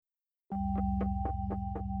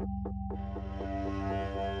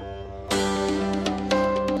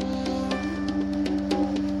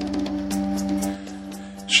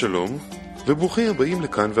שלום, וברוכים הבאים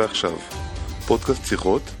לכאן ועכשיו, פודקאסט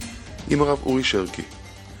שיחות עם הרב אורי שרקי.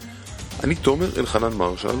 אני תומר אלחנן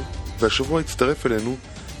מרשל, והשבוע הצטרף אלינו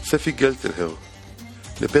ספי גלטלהר,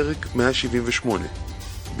 לפרק 178,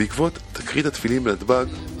 בעקבות תקרית התפילים בנתב"ג,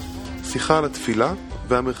 שיחה על התפילה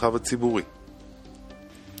והמרחב הציבורי.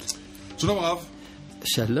 שלום הרב.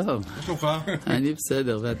 שלום. מה שלומך? אני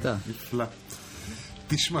בסדר, ואתה? נפלא.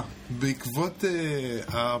 תשמע, בעקבות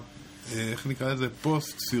איך נקרא לזה?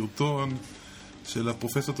 פוסט, סרטון של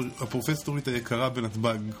הפרופסורית היקרה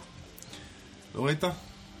בנתב"ג. לא ראית?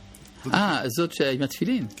 זאת עם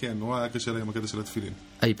התפילין? כן, נורא היה קשה לה עם הקטע של התפילין.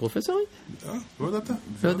 היא פרופסורית? לא ידעת?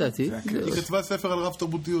 לא ידעתי. היא כתבה ספר על רב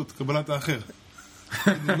תרבותיות, קבלת האחר.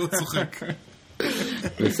 אני לא צוחק.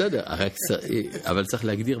 בסדר, אבל צריך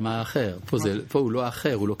להגדיר מה האחר. פה הוא לא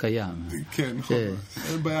האחר, הוא לא קיים. כן, נכון.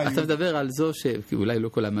 אתה מדבר על זו שאולי לא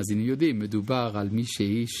כל המאזינים יודעים, מדובר על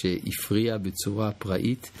מישהי שהפריע בצורה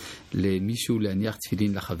פראית למישהו להניח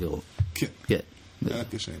תפילין לחברו. כן. כן. היה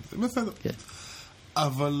קשה עם זה, בסדר. כן.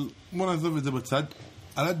 אבל בוא נעזוב את זה בצד.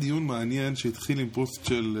 עלה דיון מעניין שהתחיל עם פוסט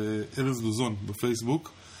של ארז לוזון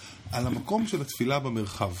בפייסבוק על המקום של התפילה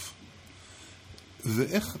במרחב.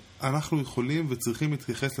 ואיך אנחנו יכולים וצריכים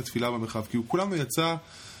להתייחס לתפילה במרחב. כי כולנו יצא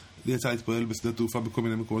להתפלל בשדה תעופה בכל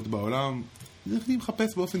מיני מקומות בעולם. אני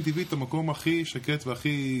מחפש באופן טבעי את המקום הכי שקט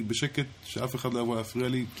והכי בשקט שאף אחד לא יבוא להפריע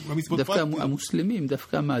לי. דווקא המוסלמים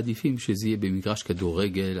דווקא מעדיפים שזה יהיה במגרש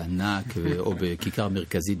כדורגל ענק או בכיכר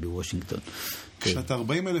מרכזית בוושינגטון. כשאתה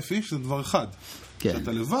 40,000 איש זה דבר אחד.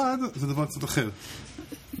 כשאתה לבד זה דבר קצת אחר.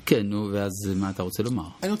 כן, ואז מה אתה רוצה לומר?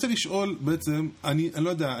 אני רוצה לשאול בעצם, אני לא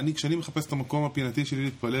יודע, כשאני מחפש את המקום הפינתי שלי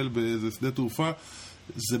להתפלל באיזה שדה תעופה,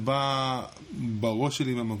 זה בא בראש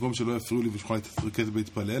שלי מהמקום שלא יפריעו לי ושאוכל להתרכז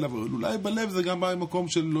בהתפלל, אבל אולי בלב זה גם בא ממקום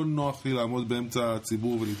שלא נוח לי לעמוד באמצע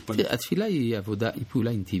הציבור ולהתפלל. התפילה היא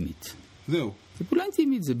פעולה אינטימית. זהו. זה פעולה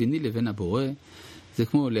אינטימית, זה ביני לבין הבורא, זה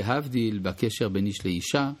כמו להבדיל בקשר בין איש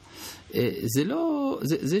לאישה.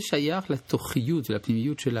 זה שייך לתוכיות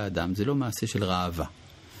ולפנימיות של האדם, זה לא מעשה של רעבה.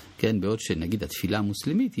 כן, בעוד שנגיד התפילה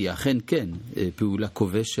המוסלמית היא אכן כן פעולה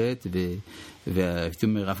כובשת והייתי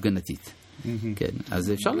אומר הפגנתית. כן,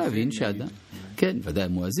 אז אפשר להבין שאדם, כן, ודאי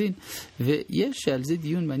מואזין, ויש על זה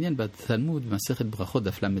דיון מעניין בתלמוד במסכת ברכות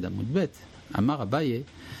דף למד עמוד ב'. אמר אביי,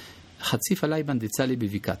 חציף עלי בנדצה לי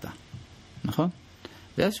בבקתה. נכון?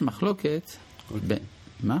 ויש מחלוקת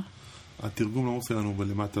מה? התרגום לא מופיע לנו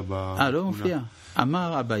בלמטה לא מופיע.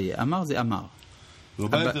 אמר אביי, אמר זה אמר.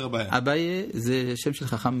 אביי זה שם של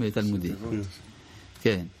חכם תלמודי.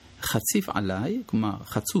 כן. חציף עליי, כלומר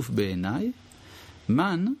חצוף בעיניי,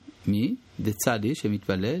 מן מי דצלי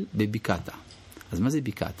שמתפלל בבקתה. אז מה זה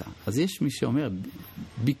בקתה? אז יש מי שאומר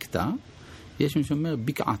בקתה, יש מי שאומר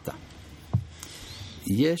בקעתה.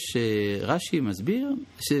 יש רש"י מסביר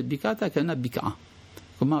שבקתה הכוונה בקעה,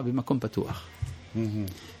 כלומר במקום פתוח.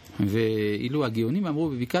 ואילו הגאונים אמרו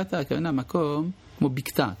בבקתה הכוונה מקום כמו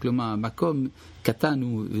בקתה, כלומר מקום קטן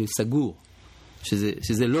וסגור,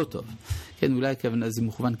 שזה לא טוב. כן, אולי זה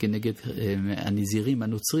מוכוון כנגד הנזירים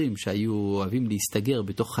הנוצרים שהיו אוהבים להסתגר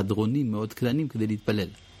בתוך חדרונים מאוד קטנים כדי להתפלל.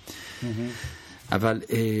 אבל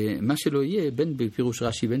מה שלא יהיה, בין בפירוש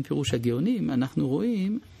רש"י בין פירוש הגאונים, אנחנו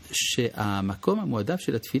רואים שהמקום המועדף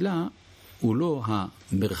של התפילה הוא לא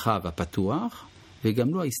המרחב הפתוח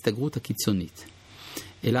וגם לא ההסתגרות הקיצונית,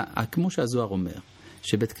 אלא כמו שהזוהר אומר,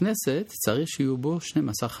 שבית כנסת צריך שיהיו בו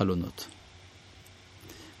 12 חלונות.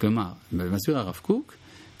 כלומר, במסביר הרב קוק,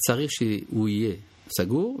 צריך שהוא יהיה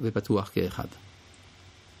סגור ופתוח כאחד.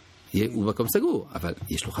 הוא מקום סגור, אבל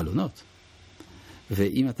יש לו חלונות.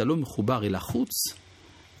 ואם אתה לא מחובר אל החוץ,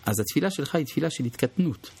 אז התפילה שלך היא תפילה של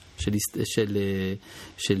התקטנות,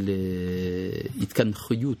 של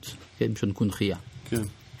התקנחיות, כן, משון קונחייה. כן.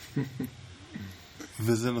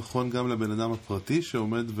 וזה נכון גם לבן אדם הפרטי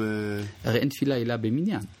שעומד הרי אין תפילה אלא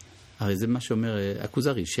במניין. הרי זה מה שאומר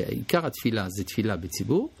הכוזרי, שעיקר התפילה זה תפילה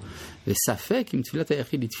בציבור, וספק אם תפילת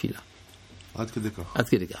היחיד היא תפילה. עד כדי כך. עד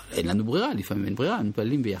כדי כך. אין לנו ברירה, לפעמים אין ברירה,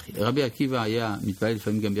 מתפללים ביחיד. רבי עקיבא היה מתפלל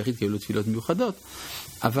לפעמים גם ביחיד, כי היו לו תפילות מיוחדות,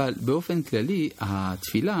 אבל באופן כללי,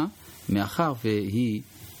 התפילה, מאחר והיא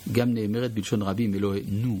גם נאמרת בלשון רבים,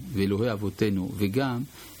 אלוהינו ואלוהי אבותינו, וגם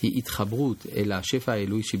היא התחברות אל השפע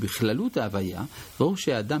האלוהי שבכללות ההוויה, ברור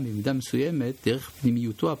שהאדם במידה מסוימת, דרך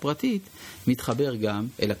פנימיותו הפרטית, מתחבר גם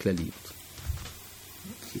אל הכלליות.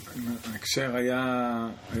 ההקשר היה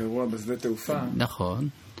האירוע בשדה תעופה. נכון.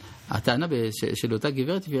 הטענה של אותה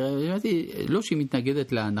גברת, לא שהיא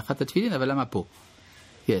מתנגדת להנחת התפילין, אבל למה פה?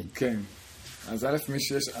 כן. כן. אז א',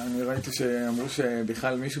 אני ראיתי שאמרו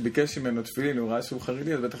שבכלל מישהו ביקש ממנו תפילין, הוא ראה שהוא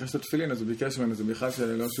חרדי, אז בטח יש לו תפילין, אז הוא ביקש ממנו, זה בכלל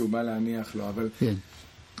שלא שהוא בא להניח לו, אבל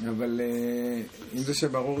אבל אם זה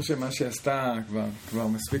שברור שמה שעשתה כבר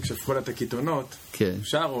מספיק שפכו לה את הקיתונות,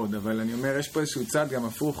 אפשר עוד, אבל אני אומר, יש פה איזשהו צד גם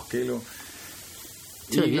הפוך, כאילו,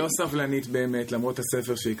 היא לא סבלנית באמת, למרות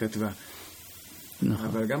הספר שהיא כתבה.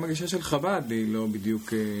 אבל גם הגישה של חב"ד היא לא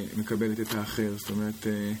בדיוק מקבלת את האחר, זאת אומרת,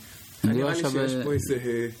 נראה לי שיש פה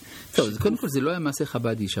איזה... טוב, אז קודם כל זה לא היה מעשה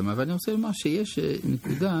חב"די שם, אבל אני רוצה לומר שיש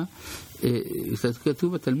נקודה,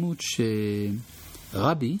 כתוב בתלמוד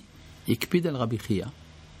שרבי הקפיד על רבי חייא,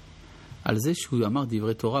 על זה שהוא אמר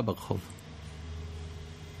דברי תורה ברחוב.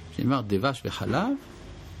 שאמר דבש וחלב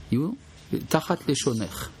יהיו תחת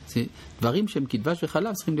לשונך. דברים שהם כדבש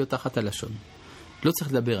וחלב צריכים להיות תחת הלשון. לא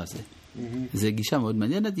צריך לדבר על זה. זו גישה מאוד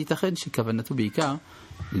מעניינת, ייתכן שכוונתו בעיקר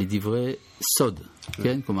לדברי סוד,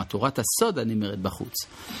 כן? כלומר, תורת הסוד הנאמרת בחוץ.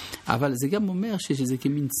 אבל זה גם אומר שזה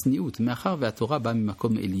כמין צניעות, מאחר והתורה באה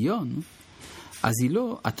ממקום עליון, אז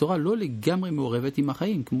התורה לא לגמרי מעורבת עם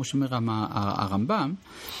החיים, כמו שאומר הרמב"ם,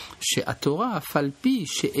 שהתורה, אף על פי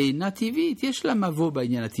שאינה טבעית, יש לה מבוא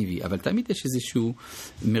בעניין הטבעי, אבל תמיד יש איזשהו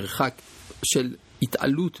מרחק של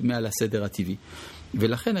התעלות מעל הסדר הטבעי.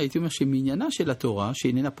 ולכן הייתי אומר שמעניינה של התורה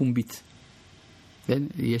שאיננה פומבית. כן?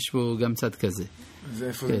 יש פה גם צד כזה. זה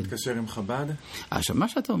איפה זה מתקשר עם חב"ד? עכשיו, מה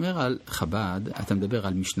שאתה אומר על חב"ד, אתה מדבר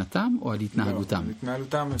על משנתם או על התנהגותם? לא,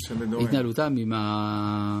 התנהלותם שבדורים. התנהלותם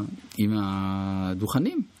עם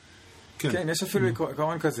הדוכנים? כן, יש אפילו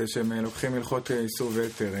עיקרון כזה, שהם לוקחים הלכות איסור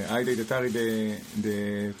ויתר. איידי דתרי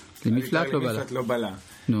למפלט לא בלה.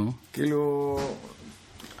 נו. כאילו...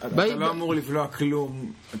 אתה לא אמור לבלוע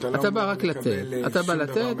כלום, אתה בא רק לתת, אתה בא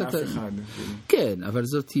לתת, כן, אבל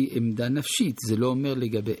זאת היא עמדה נפשית, זה לא אומר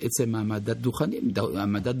לגבי עצם העמדת דוכנים,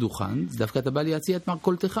 העמדת דוכן, דווקא אתה בא להציע את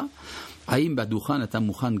מרכולתך, האם בדוכן אתה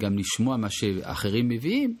מוכן גם לשמוע מה שאחרים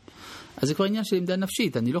מביאים, אז זה כבר עניין של עמדה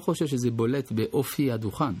נפשית, אני לא חושב שזה בולט באופי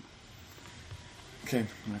הדוכן. כן,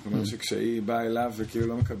 אני אומר שכשהיא באה אליו וכאילו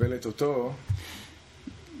לא מקבלת אותו,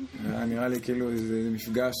 נראה לי כאילו איזה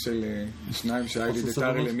מפגש של שניים שהיידי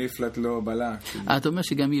דתרי למפלט לא בלה. אתה אומר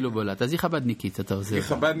שגם היא לא בולט, אז היא חב"דניקית, אתה עוזר. היא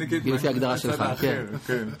חב"דניקית. לפי ההגדרה שלך, כן.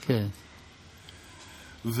 כן.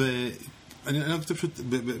 ואני חושב פשוט,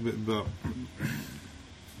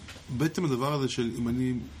 בעצם הדבר הזה של אם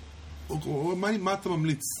אני, מה אתה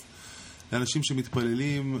ממליץ לאנשים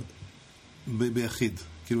שמתפללים ביחיד?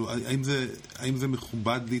 כאילו, האם זה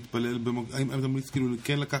מכובד להתפלל, האם זה ממליץ כאילו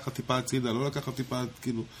כן לקחת טיפה הצידה, לא לקחת טיפה,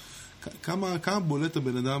 כאילו, כמה בולט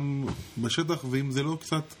הבן אדם בשטח, ואם זה לא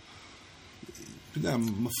קצת, אתה יודע,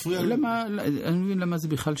 מפריע... אני מבין למה זה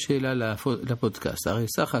בכלל שאלה לפודקאסט. הרי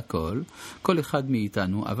סך הכל, כל אחד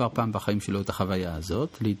מאיתנו עבר פעם בחיים שלו את החוויה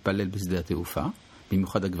הזאת, להתפלל בשדה התעופה,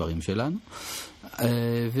 במיוחד הגברים שלנו,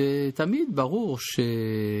 ותמיד ברור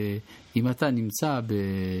שאם אתה נמצא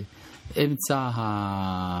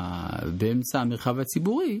באמצע המרחב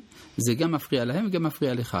הציבורי, זה גם מפריע להם וגם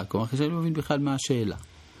מפריע לך. כלומר, כשאני לא מבין בכלל מה השאלה.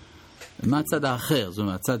 מה הצד האחר? זאת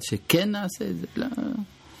אומרת, הצד שכן נעשה את זה? לא.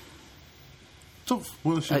 טוב,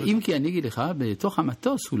 בוא נשאר. אם כי אני אגיד לך, בתוך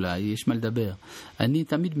המטוס אולי יש מה לדבר. אני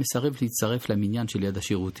תמיד מסרב להצטרף למניין של יד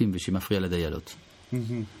השירותים ושמפריע לדיילות.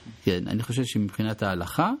 כן, אני חושב שמבחינת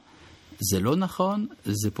ההלכה, זה לא נכון,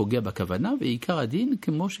 זה פוגע בכוונה, ועיקר הדין,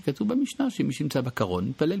 כמו שכתוב במשנה, שמי שנמצא בקרון,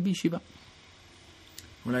 מתפלל בישיבה.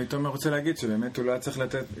 אולי תומר רוצה להגיד שבאמת הוא לא היה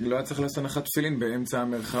צריך לעשות הנחת תפילין באמצע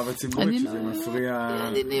המרחב הציבורי, שזה מפריע...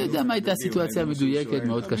 אני יודע מה הייתה הסיטואציה המדויקת,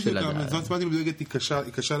 מאוד קשה לדעת. זאת אומרת, המדויקת היא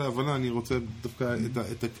קשה להבנה, אני רוצה דווקא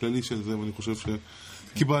את הכללי של זה, ואני חושב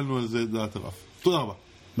שקיבלנו על זה דעת הרב. תודה רבה.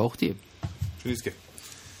 ברוך תהיה. שנזכה.